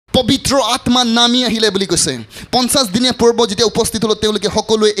পবিত্ৰ আত্মা নামি আহিলে বুলি কৈছে 50 দিনীয়া পৰ্ব যেতিয়া উপস্থিত হ'ল তেওঁলোকে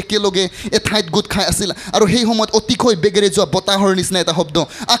সকলোৱে একেলগে এঠাইত গোট খাই আছিল আৰু সেই সময়ত অতিকৈ বেগেৰে যোৱা বতাহৰ নিচিনা এটা শব্দ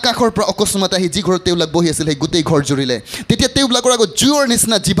আকাশৰ পৰা অকস্মাত আহি যি ঘৰত তেওঁলোক বহি আছিল সেই গোটেই ঘৰ জুৰিলে তেতিয়া তেওঁলোকৰ আগত জুইৰ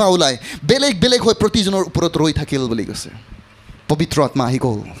নিচিনা জিভা ওলাই বেলেগ বেলেগ হৈ প্ৰতিজনৰ ওপৰত ৰৈ থাকিল বুলি কৈছে পবিত্ৰ আত্মা আহি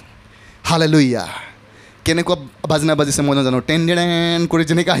গ'ল হালেলুয়া কেনেকুৱা বাজনা বাজিছে মই নাজানো টেন টেন কৰি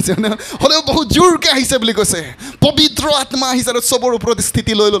যেনেকৈ আহিছে হ'লেও বহুত জোৰকৈ আহিছে বুলি কৈছে পবিত্ৰ আত্মা আহিছে আৰু চবৰ ওপৰত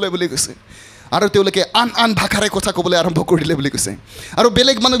স্থিতি লৈ ল'লে বুলি কৈছে আৰু তেওঁলোকে আন আন ভাষাৰে কথা ক'বলৈ আৰম্ভ কৰি দিলে বুলি কৈছে আৰু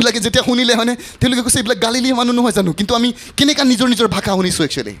বেলেগ মানুহবিলাকে যেতিয়া শুনিলে হয়নে তেওঁলোকে কৈছে এইবিলাক গালিলীয়া মানুহ নহয় জানো কিন্তু আমি কেনেকুৱা নিজৰ নিজৰ ভাষা শুনিছোঁ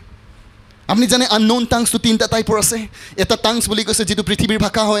একচুৱেলি আপুনি জানে আননোন টাংছটো 3টা টাইপৰ আছে এটা টাংছ বুলি কৈছে যিটো পৃথিৱীৰ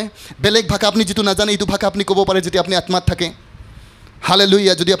ভাষা হয় বেলেগ ভাষা আপুনি যিটো নাজানে এইটো ভাষা আপুনি ক'ব পাৰে যেতিয়া আপুনি আত্মাত থাকে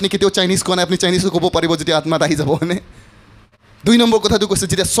হালেলুয়া যদি আপুনি কেতিয়াও চাইনিজ কোৱা নাই আপুনি চাইনিজো ক'ব পাৰিব যেতিয়া আত্মাত আহি যাব হয়নে 2 নম্বৰ কথাটো কৈছে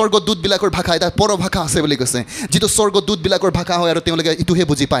যেতিয়া স্বৰ্গদূতবিলাকৰ ভাষা এটা পৰ ভাষা আছে বুলি কৈছে যিটো স্বৰ্গদূতবিলাকৰ ভাষা হয় আৰু তেওঁলোকে ইটোহে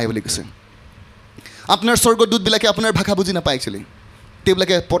বুজি পায় বুলি কৈছে আপোনাৰ স্বৰ্গদূতবিলাকে আপোনাৰ ভাষা বুজি নাপায় একচুৱেলি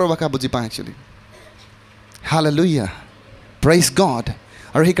তেওঁলোকে পৰ ভাষা বুজি পায় একচুৱেলি হালেলুয়া প্ৰেইজ গড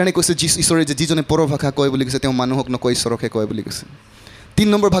আৰু সেইকাৰণে কৈছে ঈশ্বৰে যে যিজনে পৰ ভাষা কয় বুলি কৈছে তেওঁ মানুহক নকয় ঈশ্বৰকহে কয় বুলি কৈছে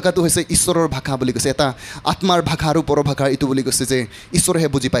 3 নম্বৰ ভাষাটো হৈছে ঈশ্বৰৰ ভাষা বুলি কৈছে এটা আত্মাৰ ভাষা আৰু পৰ ভাষা এইটো বুলি কৈছে যে ঈশ্বৰেহে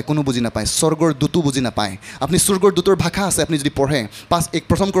বুজি পায় কোনো বুজি নাপায় স্বৰ্গৰ দূতো বুজি নাপায় আপুনি স্বৰ্গৰ দূতৰ ভাষা আছে আপুনি যদি পঢ়ে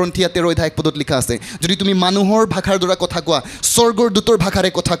 1 Korinthiya 13 পদত লিখা আছে যদি তুমি মানুহৰ ভাষাৰ দ্বাৰা কথা কোৱা স্বৰ্গৰ দূতৰ ভাষাৰে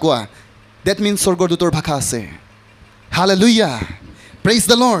কথা কোৱা দ্যাট মিনছ স্বৰ্গৰ দূতৰ ভাষা আছে হালেলুয়া প্ৰেইজ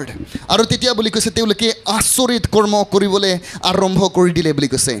দ্য লৰ্ড আৰু তেতিয়া বুলি কৈছে তেওঁলোকে আচৰিত কৰ্ম কৰিবলৈ আৰম্ভ কৰি দিলে বুলি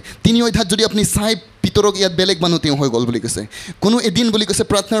কৈছে 3 অধ্যায়ত যদি আপুনি চাই পিতৰক ইয়াত বেলেগ মানুহ তেওঁ হৈ গ'ল বুলি কৈছে কোনো এদিন বুলি কৈছে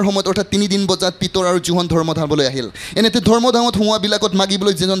প্ৰাৰ্থনাৰ সময়ত অৰ্থাৎ 3 দিন বজাত পিতৰ আৰু জোহন ধৰ্মধামলৈ আহিল এনেতে ধৰ্মধামত হোৱাবিলাকত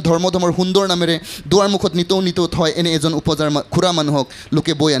মাগিবলৈ যেজন ধৰ্মধামৰ সুন্দৰ নামেৰে দুৱাৰ মুখত নিতৌ থয় এনে এজন উপজাৰ খুৰা মানুহক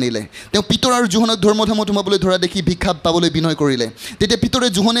লোকে বৈ আনিলে তেওঁ পিতৰ আৰু জোহনক ধৰ্মধামত সোমাবলৈ ধৰা দেখি ভিক্ষা পাবলৈ বিনয় কৰিলে তেতিয়া পিতৰে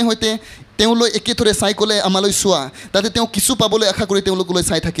জোহনে সৈতে তেওঁলৈ একেথৰে চাই ক'লে আমালৈ চোৱা তাতে তেওঁ কিছু পাবলৈ আশা কৰি তেওঁলোকলৈ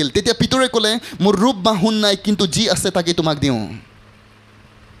চাই থাকিল তেতিয়া পিতৰে ক'লে মোৰ ৰূপ বা সোণ নাই কিন্তু যি আছে তাকে তোমাক দিওঁ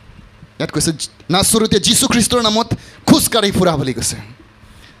ইয়াত কৈছে নাছৰুতীয়া যীশু খ্ৰীষ্টৰ নামত খোজকাঢ়ি ফুৰা বুলি কৈছে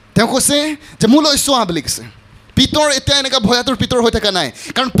তেওঁ কৈছে যে মোলৈ চোৱা বুলি কৈছে পিতৰ এতিয়া এনেকুৱা ভয়াতুৰ পিতৰ হৈ থকা নাই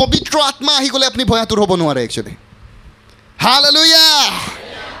কাৰণ পবিত্ৰ আত্মা আহি গ'লে আপুনি ভয়াতুৰ হ'ব নোৱাৰে একচুৱেলি হালেলুয়া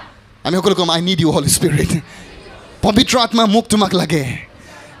আমি সকলো কম আই নিড ইউ হলি স্পিৰিট পবিত্ৰ আত্মা মোক তোমাক লাগে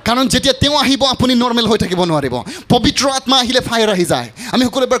কাৰণ যেতিয়া তেওঁ আহিব আপুনি নৰ্মেল হৈ থাকিব নোৱাৰিব পবিত্ৰ আত্মা আহিলে ফায়াৰ আহি যায় আমি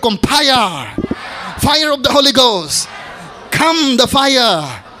সকলো এবাৰ কম ফায়াৰ অফ দ্য হলি গ'ষ্ট কাম দ্য ফায়াৰ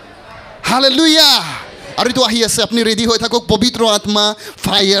হালেলুয়া আৰু এইটো আহি আছে আপুনি ৰেডি হৈ থাকক পবিত্ৰ আত্মা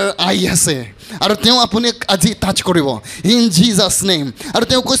ফায়াৰ আহি আছে আৰু তেওঁ আপুনি আজি টাচ কৰিব ইন জিজাছ নেম আৰু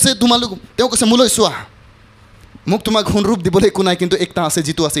তেওঁ কৈছে মোলৈ চোৱা মোক তোমাক সোণৰূপ দিবলৈ একো নাই কিন্তু একটা আছে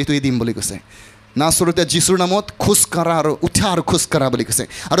যিটো আছে সেইটোৱে দিম বুলি কৈছে নাছৰুতীয়া যীশুৰ নামত খোজকাঢ়া আৰু উঠা আৰু খোজকাঢ়া বুলি কৈছে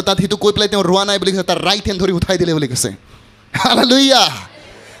আৰু তাত সেইটো কৈ পেলাই তেওঁ ৰোৱা নাই বুলি কৈছে তাৰ ৰাইট হেণ্ড ধৰি উঠাই দিলে বুলি কৈছে হালেলুয়া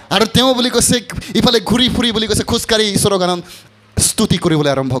আৰু তেওঁ বুলি কৈছে ইফালে ঘূৰি ফুৰি বুলি কৈছে খোজকাঢ়ি ঈশ্বৰৰ গানত স্তুতি কৰিবলৈ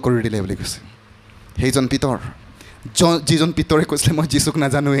আৰম্ভ কৰি দিলে বুলি কৈছে সেইজন পিতৰ যিজন পিতৰে কৈছিলে মই যীশুক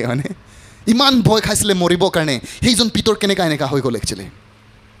নাজানোৱেই হয়নে ইমান ভয় খাইছিলে মৰিবৰ কাৰণে সেইজন পিতৰ কেনেকুৱা এনেকুৱা হৈ গ'ল একচুৱেলি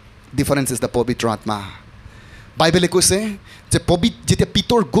ডিফাৰেঞ্চ ইজ দ্য পবিত্ৰ আত্মা বাইবেলে কৈছে যে যেতিয়া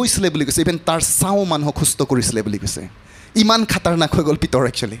পিতৰ গৈছিলে বুলি কৈছে ইভেন তাৰ চাও মানুহক সুস্থ কৰিছিলে বুলি কৈছে ইমান খাতাৰনাক হৈ গ'ল পিতৰ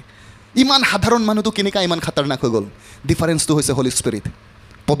একচুৱেলি ইমান সাধাৰণ মানুহটো কেনেকুৱা ইমান খাতাৰনাক হৈ গ'ল ডিফাৰেঞ্চটো হৈছে হলি স্পিৰিট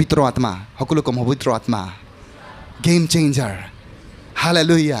পবিত্ৰ আত্মা সকলো কম পবিত্ৰ আত্মা game changer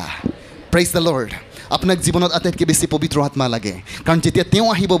hallelujah praise the lord আপোনাক জীৱনত আটাইতকৈ বেছি পবিত্ৰ আত্মা লাগে কাৰণ যেতিয়া তেওঁ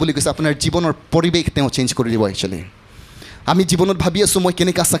আহিব বুলি কৈছে আপোনাৰ জীৱনৰ পৰিৱেশ তেওঁ চেঞ্জ কৰি দিব একচুৱেলি আমি জীৱনত ভাবি আছোঁ মই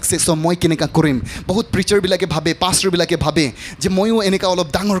কেনেকুৱা ছাকচেছ হ'ম মই কেনেকুৱা কৰিম বহুত প্ৰিচাৰবিলাকে ভাবে পাষ্টাৰবিলাকে ভাবে যে ময়ো এনেকুৱা অলপ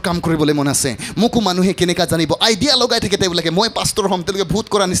ডাঙৰ কাম কৰিবলৈ মন আছে মোকো মানুহে কেনেকুৱা জানিব আইডিয়া লগাই থাকে তেওঁলোকে মই পাষ্টাৰ হ'ম তেওঁলোকে ভূত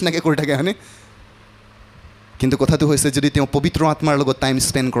কৰা নিচিনাকৈ কৰি থাকে হয়নে কিন্তু কথাটো হৈছে যদি তেওঁ পবিত্ৰ আত্মাৰ লগত টাইম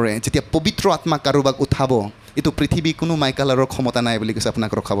স্পেণ্ড কৰে যেতিয়া পবিত্ৰ আত্মা কাৰোবাক উঠাব এইটো পৃথিৱী কোনো মাইকালাৰৰ ক্ষমতা নাই বুলি কৈছে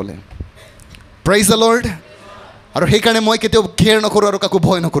আপোনাক ৰখাবলৈ প্ৰেইজ দ্য লৰ্ড আৰু সেইকাৰণে মই কেতিয়াও ঘেৰ নকৰোঁ আৰু কাকো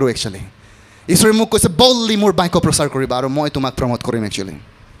ভয় নকৰোঁ একচুৱেলি ঈশ্বৰে মোক কৈছে বল্ডলি মোৰ বাক্য প্ৰচাৰ কৰিবা আৰু মই তোমাক প্ৰমোট কৰিম একচুৱেলি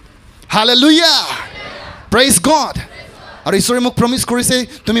হালেলুয়া প্ৰেইজ গড আৰু ঈশ্বৰে মোক প্ৰমিছ কৰিছে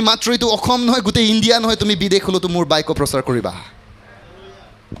তুমি মাত্ৰ এইটো অসম নহয় গোটেই ইণ্ডিয়া নহয় তুমি বিদেশলৈতো মোৰ বাক্য প্ৰচাৰ কৰিবা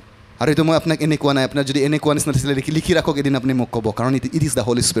আৰু এইটো মই আপোনাক এনে কোৱা নাই আপোনাৰ যদি এনে কোৱা নিচিনা আছিলে লিখি ৰাখক এদিন আপুনি মোক ক'ব কাৰণ it is the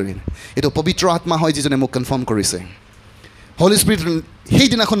Holi spirit এইটো পবিত্ৰ আত্মা হয় যিজনে মোক কনফাৰ্ম কৰিছে হলি স্পিৰিট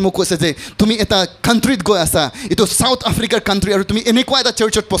সেইদিনাখন মোক কৈছে যে তুমি এটা কাণ্ট্ৰিত গৈ আছা এইটো চাউথ আফ্ৰিকাৰ কাণ্ট্ৰি আৰু তুমি এনেকুৱা এটা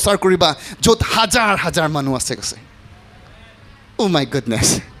চাৰ্চত প্ৰচাৰ কৰিবা য'ত হাজাৰ হাজাৰ মানুহ আছে কৈছে অ' মাই goodness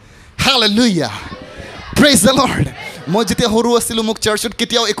hallelujah praise the lord মই যেতিয়া সৰু আছিলোঁ মোক চাৰ্চত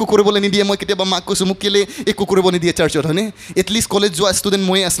কেতিয়াও একো কৰিবলৈ নিদিয়ে মই কেতিয়াবা মাক কৈছোঁ মোক কেলৈ একো কৰিব নিদিয়ে চাৰ্চত হয়নে এটলিষ্ট কলেজ যোৱা ষ্টুডেণ্ট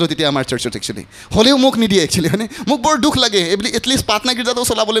ময়ে আছিলোঁ তেতিয়া আমাৰ চাৰ্চত একচুৱেলি হ'লেও মোক নিদিয়ে একচুৱেলি হয়নে মোক বৰ দুখ লাগে এটলিষ্ট প্ৰাৰ্থনা গীৰ্জাটো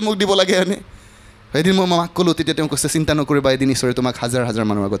চলাবলৈ মোক দিব লাগে হয়নে এদিন মই মাক ক'লোঁ তেতিয়া তেওঁ কৈছে চিন্তা নকৰিবা এদিন ঈশ্বৰে তোমাক হাজাৰ হাজাৰ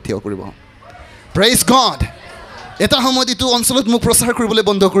মানুহৰ আগত থিয় কৰিব প্ৰেইজ গড এটা সময়ত ইটো অঞ্চলত মোক প্ৰচাৰ কৰিবলৈ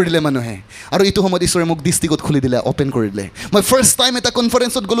বন্ধ কৰি দিলে মানুহে আৰু ইটো সময়ত ঈশ্বৰে মোক দৃষ্টিকোণ খুলি দিলে অ'পেন কৰি দিলে মই ফাৰ্ষ্ট টাইম এটা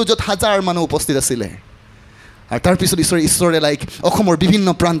কনফাৰেঞ্চত গ'লোঁ য'ত হাজাৰ মানুহ উপস্থিত আছিলে আৰু তাৰপিছত ঈশ্বৰে লাইক অসমৰ বিভিন্ন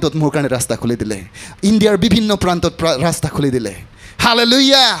প্ৰান্তত মোৰ কাৰণে ৰাস্তা খুলি দিলে ইণ্ডিয়াৰ বিভিন্ন প্ৰান্তত ৰাস্তা খুলি দিলে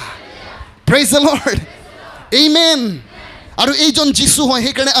হালেলুয়া প্ৰেইজ দ্য লৰ্ড আমেন আৰু এইজন যীশু হয়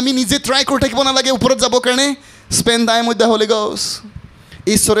সেইকাৰণে আমি নিজে ট্ৰাই কৰি থাকিব নালাগে ওপৰত যাবৰ কাৰণে spend time with the Holi গ'ষ্ট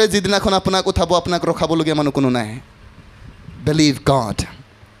ঈশ্বৰে যিদিনাখন আপোনাক উঠাব আপোনাক ৰখাবলগীয়া মানুহ কোনো নাই believe god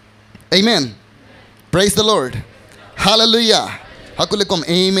amen praise the lord hallelujah সকলোৱে কম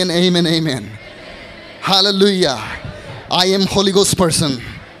আমেন আমেন আমেন Hallelujah. I am Holy Ghost person.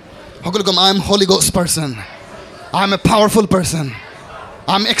 I am Holy Ghost person. I am a powerful person.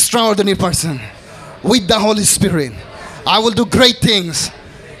 I am extraordinary person. With the Holy Spirit. I will do great things.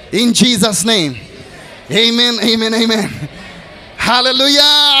 In Jesus' name. Amen, amen, amen.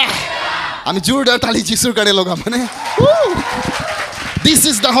 Hallelujah. I'm Jordan Tali Jisur Kare Loga Mane. This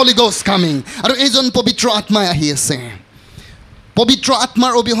is the Holy Ghost coming. Aru ejon pabitra atma ahi ase. Pabitra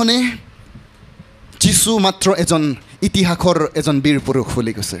atmar obihone যীশু মাত্ৰ এজন ইতিহাসৰ এজন বীৰ পুৰুষ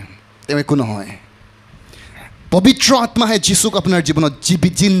বুলি কৈছে তেওঁ একো নহয় পবিত্ৰ আত্মাহে যীশুক আপোনাৰ জীৱনত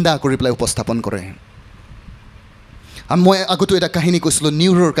জিন্দা কৰি পেলাই উপস্থাপন কৰে মই আগতো এটা কাহিনী কৈছিলোঁ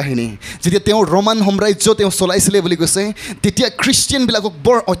নিউৰৰ কাহিনী যেতিয়া তেওঁ ৰোমান সাম্ৰাজ্য তেওঁ চলাইছিলে বুলি কৈছে তেতিয়া খ্ৰীষ্টিয়ানবিলাকক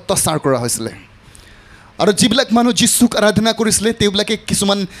বৰ অত্যাচাৰ কৰা হৈছিলে আৰু যিবিলাক মানুহ যীশুক আৰাধনা কৰিছিলে তেওঁবিলাকে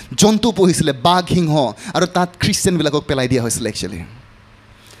কিছুমান জন্তু পুহিছিলে বাঘ সিংহ আৰু তাত খ্ৰীষ্টিয়ানবিলাকক পেলাই দিয়া হৈছিলে একচুৱেলি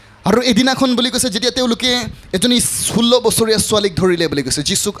আৰু এদিনাখন বুলি কৈছে যেতিয়া তেওঁলোকে এজনী 16 বছৰীয়া ছোৱালীক ধৰিলে বুলি কৈছে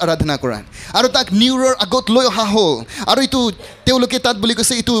যীশুক আৰাধনা কৰা আৰু তাক নিউৰৰ আগত লৈ অহা হ'ল আৰু ইটো তেওঁলোকে তাত বুলি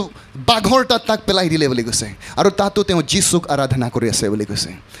কৈছে ইটো বাঘৰ তাক পেলাই দিলে বুলি কৈছে আৰু তাতো তেওঁ যীশুক আৰাধনা কৰি আছে বুলি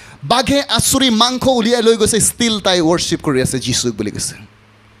কৈছে বাঘে আচুৰি মাংস উলিয়াই লৈ গৈছে ষ্টিল তাই ৱৰ্শ্বিপ কৰি আছে যীশুক বুলি কৈছে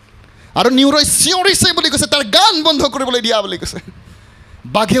আৰু নিউৰই চিঞৰিছে বুলি কৈছে তাৰ গান বন্ধ কৰিবলৈ দিয়া বুলি কৈছে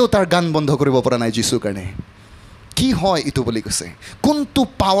বাঘেও তাৰ গান বন্ধ কৰিব পৰা নাই যীশুৰ কাৰণে কি হয় ইটো বুলি কৈছে কোনটো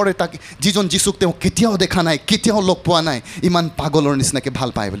পাৱাৰে তাক যিজন যীশুক তেওঁ কেতিয়াও দেখা নাই কেতিয়াও লগ পোৱা নাই ইমান পাগলৰ নিচিনাকে ভাল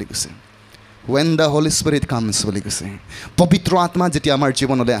পায় বুলি কৈছে when the holy spirit comes বুলি কৈছে পবিত্ৰ আত্মা যেতিয়া আমাৰ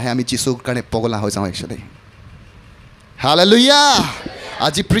জীৱনলৈ আহে আমি যীশুৰ কাৰণে পগলা হৈ যাওঁ একচুৱেলি হালেলুয়া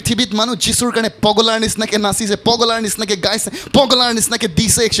আজি পৃথিৱীত মানুহ যীশুৰ কাৰণে পগলাৰ নিচিনাকে নাচিছে পগলাৰ নিচিনাকে গাইছে পগলাৰ নিচিনাকে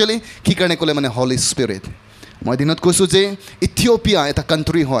দিছে একচুৱেলি কি কাৰণে ক'লে মানে হলি স্পিৰিট মই দিনত কৈছোঁ যে ইথিঅ'পিয়া এটা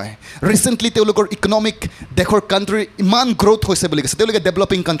কাণ্ট্ৰি হয় ৰিচেণ্টলি তেওঁলোকৰ ইকনমিক দেশৰ কাণ্ট্ৰি ইমান গ্ৰ'থ হৈছে বুলি কৈছে তেওঁলোকে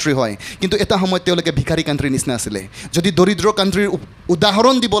ডেভেলপিং কাণ্ট্ৰি হয় কিন্তু এটা সময়ত তেওঁলোকে ভিখাৰী কাণ্ট্ৰি নিচিনা আছিলে যদি দৰিদ্ৰ কাণ্ট্ৰিৰ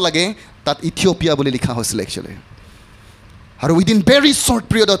উদাহৰণ দিব লাগে তাত ইথিঅ'পিয়া বুলি লিখা হৈছিলে একচুৱেলি আৰু within very short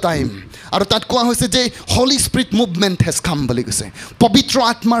period of time আৰু তাত কোৱা হৈছে যে হলি স্পিৰিট মুভমেণ্ট হেজ কাম বুলি কৈছে পবিত্ৰ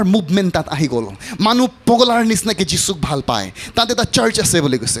আত্মাৰ মুভমেণ্ট তাত আহি গ'ল মানুহ পগলাৰ নিচিনাকৈ যীশুক ভাল পায় তাত এটা চাৰ্চ আছে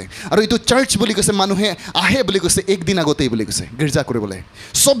বুলি কৈছে আৰু এইটো চাৰ্চ বুলি কৈছে মানুহে আহে বুলি কৈছে একদিন আগতেই বুলি কৈছে গীৰ্জা কৰিবলৈ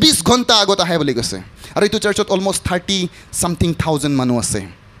 24 ঘণ্টা আগত আহে বুলি কৈছে আৰু এইটো চাৰ্চত অলমষ্ট 30-something,000 মানুহ আছে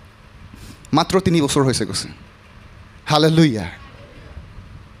মাত্ৰ 3 বছৰ হৈছে কৈছে হালেলুয়া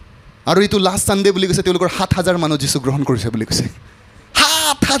আৰু এইটো লাষ্ট ছানডে বুলি কৈছে তেওঁলোকৰ 7,000 মানুহ যীশু গ্ৰহণ কৰিছে বুলি কৈছে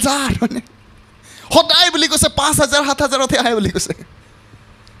 7,000 মানে সদায় বুলি কৈছে 5,000-7,000তে আহে বুলি কৈছে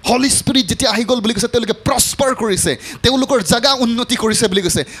হলি স্পিৰিট যেতিয়া আহি গ'ল বুলি কৈছে তেওঁলোকে প্ৰস্পাৰ কৰিছে তেওঁলোকৰ জাগা উন্নতি কৰিছে বুলি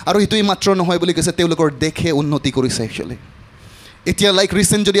কৈছে আৰু এইটোৱেই মাত্ৰ নহয় বুলি কৈছে তেওঁলোকৰ দেশে উন্নতি কৰিছে একচুৱেলি এতিয়া লাইক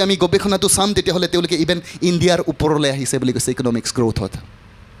ৰিচেণ্ট যদি আমি গৱেষণাটো চাম তেতিয়াহ'লে তেওঁলোকে ইভেন ইণ্ডিয়াৰ ওপৰলৈ আহিছে বুলি কৈছে economics গ্ৰ'থত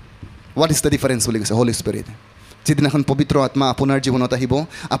what is the difference বুলি কৈছে হলি স্পিৰিট যিদিনাখন পবিত্ৰ আত্মা আপোনাৰ জীৱনত আহিব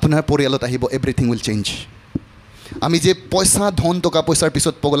আপোনাৰ পৰিয়ালত আহিব এভৰিথিং উইল চেঞ্জ আমি যে পইচা ধন টকা পইচাৰ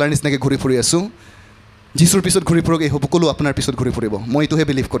পিছত পগলাৰ নিচিনাকৈ ঘূৰি ফুৰি আছোঁ যীশুৰ পিছত ঘূৰি ফুৰক এই সকলো আপোনাৰ পিছত ঘূৰি ফুৰিব মই এইটোহে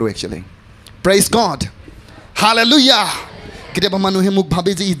বিলিভ কৰোঁ একচুৱেলি প্ৰেইজ গড হালেলুয়া কেতিয়াবা মানুহে মোক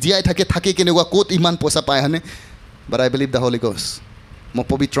ভাবে যে ই জীয়াই থাকে কেনেকুৱা ক'ত ইমান পইচা পায় হয়নে বাট আই বিলিভ দ্য হলি গষ্ট মই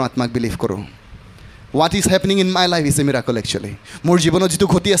পবিত্ৰ আত্মাক বিলিভ কৰোঁ what is happening in my life is a miracle actually মোৰ জীৱনত যিটো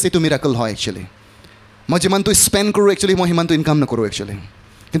ঘটি আছে এইটো মিৰাকল হয় একচুৱেলি মই যিমানটো স্পেণ্ড কৰোঁ একচুৱেলি মই সিমানটো ইনকাম নকৰোঁ একচুৱেলি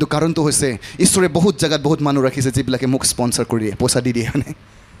কিন্তু কাৰণটো হৈছে ঈশ্বৰে বহুত জেগাত বহুত মানুহ ৰাখিছে যিবিলাকে মোক স্পনচাৰ কৰি দিয়ে পইচা দি দিয়ে মানে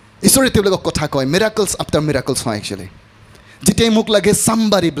ঈশ্বৰে তেওঁলোকক কথা কয় মিৰাকলছ আফটাৰ মিৰাকলছ হয় একচুৱেলি যেতিয়াই মোক লাগে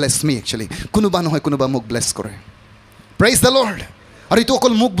চামবাৰী ব্লেছ মি একচুৱেলি কোনোবা নহয় কোনোবা মোক ব্লেছ কৰে প্ৰেইজ দ্য লৰ্ড আৰু এইটো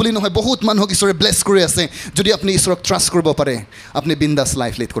অকল মোক বুলি নহয় বহুত মানুহক ঈশ্বৰে ব্লেছ কৰি আছে যদি আপুনি ঈশ্বৰক ট্ৰাষ্ট কৰিব পাৰে আপুনি বিন্দাছ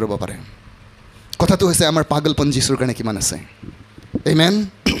লাইফ লিড কৰিব পাৰে কথাটো হৈছে আমাৰ পাগলপন যীশুৰ কাৰণে কিমান আছে আমেন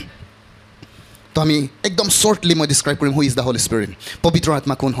তো আমি একদম শ্বৰ্টলি মই ডিছক্ৰাইব কৰিম who is the Holi spirit পবিত্ৰ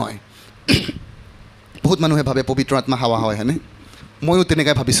আত্মা কোন হয় বহুত মানুহে ভাবে পবিত্ৰ আত্মা হাৱা হয় হয়নে ময়ো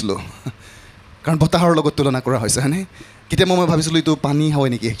তেনেকৈ ভাবিছিলোঁ কাৰণ বতাহৰ লগত তুলনা কৰা হৈছে হয়নে কেতিয়াবা মই ভাবিছিলোঁ এইটো পানী হয়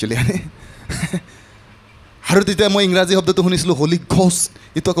নেকি একচুৱেলি হয়নে আৰু তেতিয়া মই ইংৰাজী শব্দটো শুনিছিলোঁ হলি ঘোষ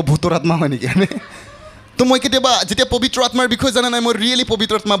এইটো আকৌ ভূতৰ আত্মা হয় নেকি হয়নে তো মই কেতিয়াবা যেতিয়া পবিত্ৰ আত্মাৰ বিষয়ে জানা নাই মই ৰিয়েলি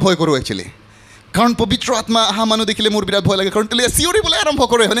পবিত্ৰ আত্মা ভয় কৰোঁ একচুৱেলি কাৰণ পবিত্ৰ আত্মা অহা মানুহ দেখিলে মোৰ বিৰাট ভয় লাগে কাৰণ তেলে চিঞৰিবলৈ আৰম্ভ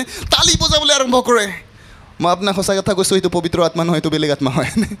কৰে হয়নে তালি বজাবলৈ আৰম্ভ কৰে মই আপোনাক সঁচা কথা কৈছোঁ এইটো পবিত্ৰ আত্মা নহয় এইটো বেলেগ আত্মা হয়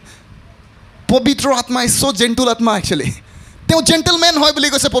পবিত্ৰ আত্মা ইজ চ' জেণ্টল আত্মা একচুৱেলি তেওঁ জেণ্টেলমেন হয় বুলি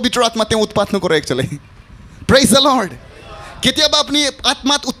কৈছে পবিত্ৰ আত্মা তেওঁ উৎপাত নকৰে একচুৱেলি প্ৰেইজ দ্য লৰ্ড কেতিয়াবা আপুনি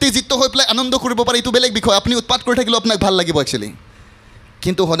আত্মাত উত্তেজিত হৈ পেলাই আনন্দ কৰিব পাৰে এইটো বেলেগ বিষয় আপুনি উৎপাত কৰি থাকিলেও আপোনাক ভাল লাগিব একচুৱেলি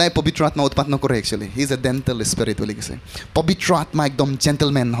কিন্তু সদায় পবিত্ৰ আত্মা উৎপাত নকৰে actually he is a gentle spirit বুলি কৈছে পবিত্ৰ আত্মা একদম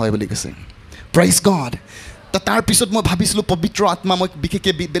জেণ্টেলমেন হয় বুলি কৈছে প্ৰেইজ গড তাৰপিছত মই ভাবিছিলোঁ পবিত্ৰ আত্মা মই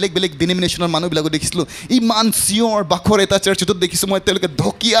বিশেষকৈ বেলেগ বেলেগ ডিনমিনেশ্যনৰ মানুহবিলাকো দেখিছিলোঁ ইমান চিঞৰ বাখৰ এটা চাৰ্চটোত দেখিছোঁ মই তেওঁলোকে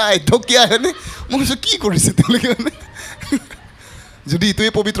ঢকিয়াই হয়নে মই ভাবিছোঁ কি কৰিছে তেওঁলোকে মানে যদি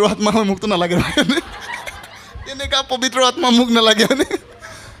এইটোৱে পবিত্ৰ আত্মা হয় মোকতো নালাগে হয়নে তেনেকুৱা পবিত্ৰ আত্মা মোক নালাগে হয়নে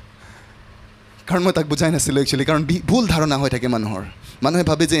কাৰণ মই তাক বুজাই নাছিলোঁ একচুৱেলি কাৰণ ভুল ধাৰণা হৈ থাকে মানুহে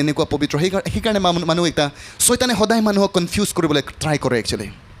ভাবে যে এনেকুৱা পবিত্ৰ সেইকাৰণে মানুহ এটা শয়তানে সদায় মানুহক কনফিউজ কৰিবলৈ ট্ৰাই কৰে একচুৱেলি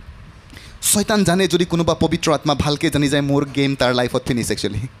শয়তান জানে যদি কোনোবা পবিত্ৰ আত্মা ভালকৈ জানি যায় মোৰ গেম তাৰ লাইফত ফিনিছ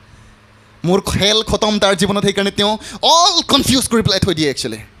একচুৱেলি মোৰ খেল খতম তাৰ জীৱনত সেইকাৰণে তেওঁ অল কনফিউজ কৰি পেলাই থৈ দিয়ে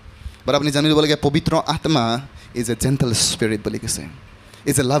একচুৱেলি বাট আপুনি জানি ল'ব লাগে পবিত্ৰ আত্মা ইজ এ জেণ্টেল স্পিৰিট বুলি কৈছে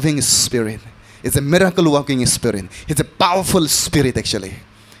is a loving spirit is a miracle ৱাকিং spirit is a powerful spirit actually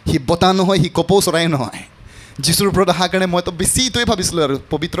সি বতাহ নহয় সি কপৌ চৰাই নহয় যীশুৰ ওপৰত অহাৰ কাৰণে মইতো বেছি এইটোৱে ভাবিছিলোঁ আৰু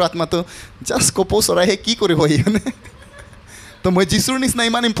পবিত্ৰ আত্মাটো জাষ্ট কপৌ চৰাইহে কি কৰিব সি মানে তো মই যীশুৰ নিচিনা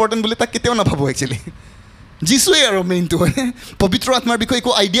ইমান ইম্পৰ্টেণ্ট বুলি তাক কেতিয়াও নাভাবোঁ একচুৱেলি যীশুৱে আৰু মেইনটো হয়নে পবিত্ৰ আত্মাৰ বিষয়ে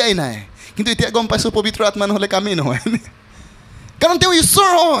একো আইডিয়াই নাই কিন্তু এতিয়া গম পাইছোঁ পবিত্ৰ আত্মা নহ'লে কামেই নহয় কাৰণ তেওঁ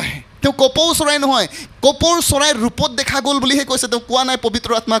ঈশ্বৰ হয় তেওঁ কপৌ চৰাই নহয় কপৌৰ চৰাইৰ ৰূপত দেখা গ'ল বুলিহে কৈছে তেওঁ কোৱা নাই পবিত্ৰ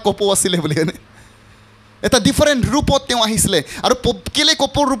আত্মা কপৌ আছিলে বুলি হয়নে এটা ডিফাৰেণ্ট ৰূপত তেওঁ আহিছিলে আৰু কেলৈ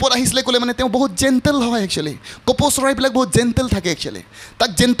কপৌৰ ৰূপত আহিছিলে ক'লে মানে তেওঁ বহুত জেণ্টেল হয় একচুৱেলি কপৌ চৰাইবিলাক বহুত জেণ্টেল থাকে একচুৱেলি তাক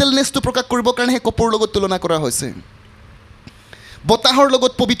জেণ্টেলনেছটো প্ৰকাশ কৰিবৰ কাৰণে সেই কপৌৰ লগত তুলনা কৰা হৈছে বতাহৰ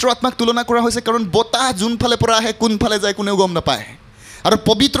লগত পবিত্ৰ আত্মাক তুলনা কৰা হৈছে কাৰণ বতাহ যোনফালে পৰা আহে কোনফালে যায় কোনেও গম নাপায় আৰু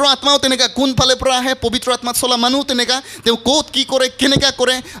পবিত্ৰ আত্মাও তেনেকুৱা কোনফালে পৰা আহে পবিত্ৰ আত্মাত চলা মানুহ তেনেকুৱা তেওঁ ক'ত কি কৰে কেনেকুৱা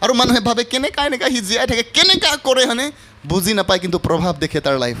কৰে আৰু মানুহে ভাবে কেনেকুৱা এনেকুৱা সি জীয়াই থাকে কেনেকুৱা কৰে হয়নে বুজি নাপায় কিন্তু প্ৰভাৱ দেখে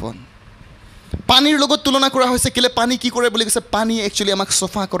তাৰ লাইফত পানীৰ লগত তুলনা কৰা হৈছে কেলে পানী কি কৰে বুলি কৈছে পানী একচুৱেলি আমাক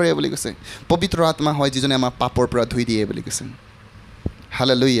চফা কৰে বুলি কৈছে পবিত্ৰ আত্মা হয় যিজনে আমাৰ পাপৰ পৰা ধুই দিয়ে বুলি কৈছে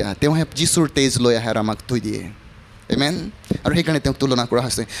হালেলুয়া তেওঁহে যীশুৰ তেজ লৈ আহে আৰু আমাক ধুই দিয়ে আমেন আৰু সেইকাৰণে তেওঁক তুলনা কৰা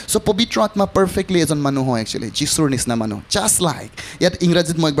হৈছে চ' পবিত্ৰ আত্মা পাৰফেক্টলি এজন মানুহ হয় একচুৱেলি যীশুৰ নিচিনা মানুহ জাষ্ট লাইক ইয়াত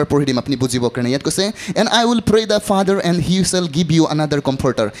ইংৰাজীত মই একবাৰ পঢ়ি দিম আপুনি বুজিবৰ কাৰণে ইয়াত কৈছে and I will pray the father and he shell give U another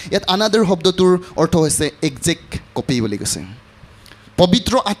কমফৰ্টাৰ ইয়াত আনাডাৰ শব্দটোৰ অৰ্থ হৈছে একজেক্ট কপি বুলি কৈছে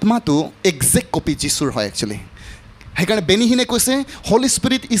পবিত্ৰ আত্মাটো একজেক্ট কপি যীশুৰ হয় একচুৱেলি সেইকাৰণে বেনিহিনে কৈছে হলি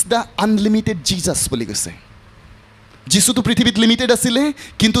spirit is the unlimited Jesus বুলি কৈছে যীশুটো পৃথিৱীত লিমিটেড আছিলে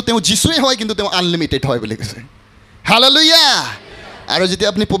কিন্তু তেওঁ যীশুৱে হয় কিন্তু তেওঁ আনলিমিটেড হয় বুলি কৈছে হালেলুয়া আৰু যেতিয়া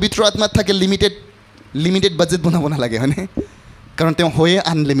আপুনি পবিত্ৰ আত্মাত থাকে লিমিটেড বাজেট বনাব নালাগে হয়নে কাৰণ তেওঁ হয়ে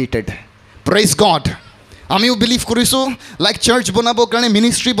আনলিমিটেড প্ৰেইজ গড আমিও বিলিভ কৰিছোঁ লাইক চাৰ্চ বনাবৰ কাৰণে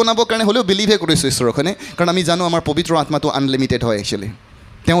মিনিষ্ট্ৰী বনাবৰ কাৰণে হ'লেও বিলিভহে কৰিছোঁ ঈশ্বৰক হয়নে কাৰণ আমি জানো আমাৰ পবিত্ৰ আত্মাটো আনলিমিটেড হয় একচুৱেলি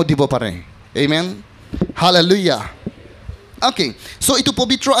তেওঁ দিব পাৰে আমেন হালেলুয়া অ'কে চ' এইটো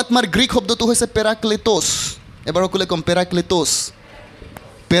পবিত্ৰ আত্মাৰ গ্ৰীক শব্দটো হৈছে পেৰাক্লেটছ এবাৰ সকলোৱে ক'ম পেৰাক্লেটছ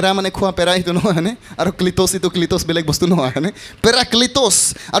পেৰা মানে খোৱা পেৰা সেইটো নহয় হয়নে আৰু ক্লিটছ বেলেগ বস্তু নহয় হয়নে পেৰাক্লিটছ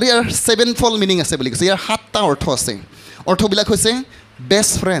আৰু ইয়াৰ 7-fold মিনিং আছে বুলি কৈছে ইয়াৰ 7টা অৰ্থ আছে অৰ্থবিলাক হৈছে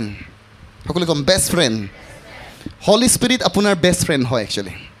বেষ্ট ফ্ৰেণ্ড সকলোৱে ক'ম বেষ্ট ফ্ৰেণ্ড হলি স্পিৰিট আপোনাৰ বেষ্ট ফ্ৰেণ্ড হয়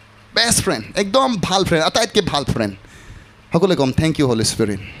একচুৱেলি বেষ্ট ফ্ৰেণ্ড একদম ভাল ফ্ৰেণ্ড আটাইতকৈ ভাল ফ্ৰেণ্ড সকলোৱে ক'ম thank U Holi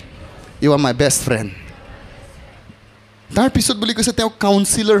spirit U R my best friend তাৰপিছত বুলি কৈছে তেওঁ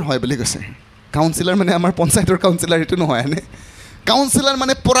কাউন্সিলৰ হয় বুলি কৈছে কাউন্সিলৰ মানে আমাৰ পঞ্চায়তৰ কাউন্সিলৰ এইটো নহয় হয়নে কাউন্সিলাৰ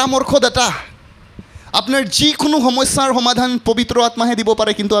মানে পৰামৰ্শদাতা আপোনাৰ যিকোনো সমস্যাৰ সমাধান পবিত্ৰ আত্মাহে দিব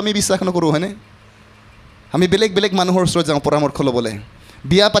পাৰে কিন্তু আমি বিশ্বাস নকৰোঁ হয়নে আমি বেলেগ মানুহৰ ওচৰত যাওঁ পৰামৰ্শ ল'বলৈ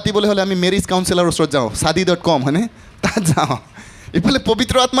বিয়া পাতিবলৈ হ'লে আমি মেৰিজ কাউন্সিলাৰৰ ওচৰত যাওঁ shadi.com হয়নে তাত যাওঁ ইফালে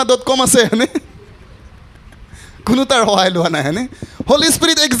পবিত্ৰ আত্মা.com আছে হয়নে কোনো তাৰ সহায় লোৱা নাই হয়নে হলি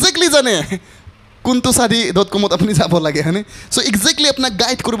স্পিৰিট একজেক্টলি জানে কোনটো shadi.comত আপুনি যাব লাগে হয়নে চ' একজেক্টলি আপোনাক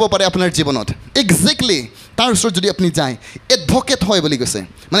গাইড কৰিব পাৰে আপোনাৰ জীৱনত একজেক্টলি তাৰ ওচৰত যদি আপুনি যায় এডভকেট হয় বুলি কৈছে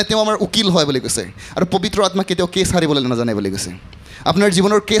মানে তেওঁ আমাৰ উকিল হয় বুলি কৈছে আৰু পবিত্ৰ আত্মা কেতিয়াও কেছ হাৰিবলৈ নাজানে বুলি কৈছে আপোনাৰ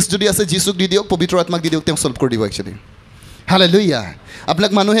জীৱনৰ কেছ যদি আছে যীশুক দি দিয়ক পবিত্ৰ আত্মাক দি দিয়ক তেওঁ ছল্ভ কৰি দিব একচুৱেলি হালেলুয়া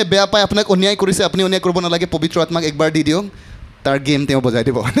আপোনাক মানুহে বেয়া পায় আপোনাক অন্যায় কৰিছে আপুনি অন্যায় কৰিব নালাগে পবিত্ৰ আত্মাক একবাৰ দি দিয়ক তাৰ গেম তেওঁ বজাই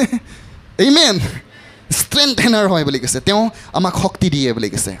দিব আমেন ষ্ট্ৰেংথেনাৰ হয় বুলি কৈছে তেওঁ আমাক শক্তি দিয়ে বুলি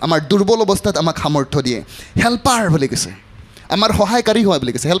কৈছে আমাৰ দুৰ্বল অৱস্থাত আমাক সামৰ্থ্য দিয়ে হেল্পাৰ বুলি কৈছে আমাৰ সহায়কাৰী হয়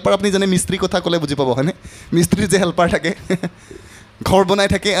বুলি কৈছে হেল্পাৰ আপুনি জানে মিস্ত্ৰী কথা ক'লে বুজি পাব হয়নে মিস্ত্ৰীৰ যে হেল্পাৰ থাকে ঘৰ বনাই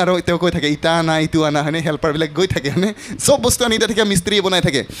থাকে আৰু তেওঁ কৈ থাকে ইটা আনা ইটো আনা হয়নে হেল্পাৰবিলাক গৈ থাকে হয়নে চব বস্তু আনি থাকে মিস্ত্ৰীয়ে বনাই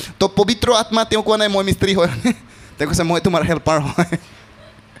থাকে তো পবিত্ৰ আত্মা তেওঁ কোৱা নাই মই মিস্ত্ৰী হয় হয়নে তেওঁ কৈছে মই তোমাৰ হেল্পাৰ হয়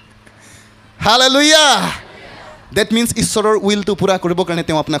হালেলুয়া ডেট মিনছ ঈশ্বৰৰ উইলটো পূৰা কৰিবৰ কাৰণে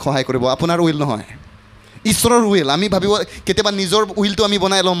তেওঁ আপোনাক সহায় কৰিব আপোনাৰ উইল নহয় ঈশ্বৰৰ উইল আমি ভাবিব কেতিয়াবা নিজৰ উইলটো আমি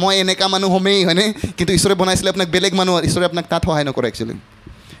বনাই লওঁ মই এনেকুৱা মানুহ হ'মেই হয়নে কিন্তু ঈশ্বৰে বনাইছিলে আপোনাক বেলেগ মানুহ ঈশ্বৰে আপোনাক তাত সহায় নকৰে একচুৱেলি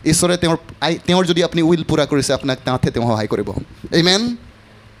ঈশ্বৰে তেওঁৰ যদি আপুনি উইল পূৰা কৰিছে আপোনাক তাতহে তেওঁ সহায় কৰিব আমেন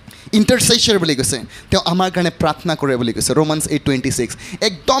ইণ্টাৰচেছৰ বুলি কৈছে তেওঁ আমাৰ কাৰণে প্ৰাৰ্থনা কৰে বুলি কৈছে ৰোমান্স 8:26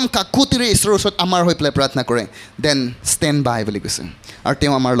 একদম কাকুতিৰে ঈশ্বৰৰ ওচৰত আমাৰ হৈ পেলাই প্ৰাৰ্থনা কৰে দেন ষ্টেণ্ড বাই বুলি কৈছে আৰু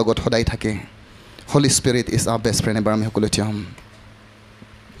তেওঁ আমাৰ লগত সদায় থাকে হলি spirit is hour best friend এবাৰ আমি সকলোৱে থিয় হ'ম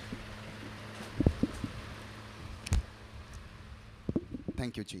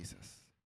Thank you, Jesus.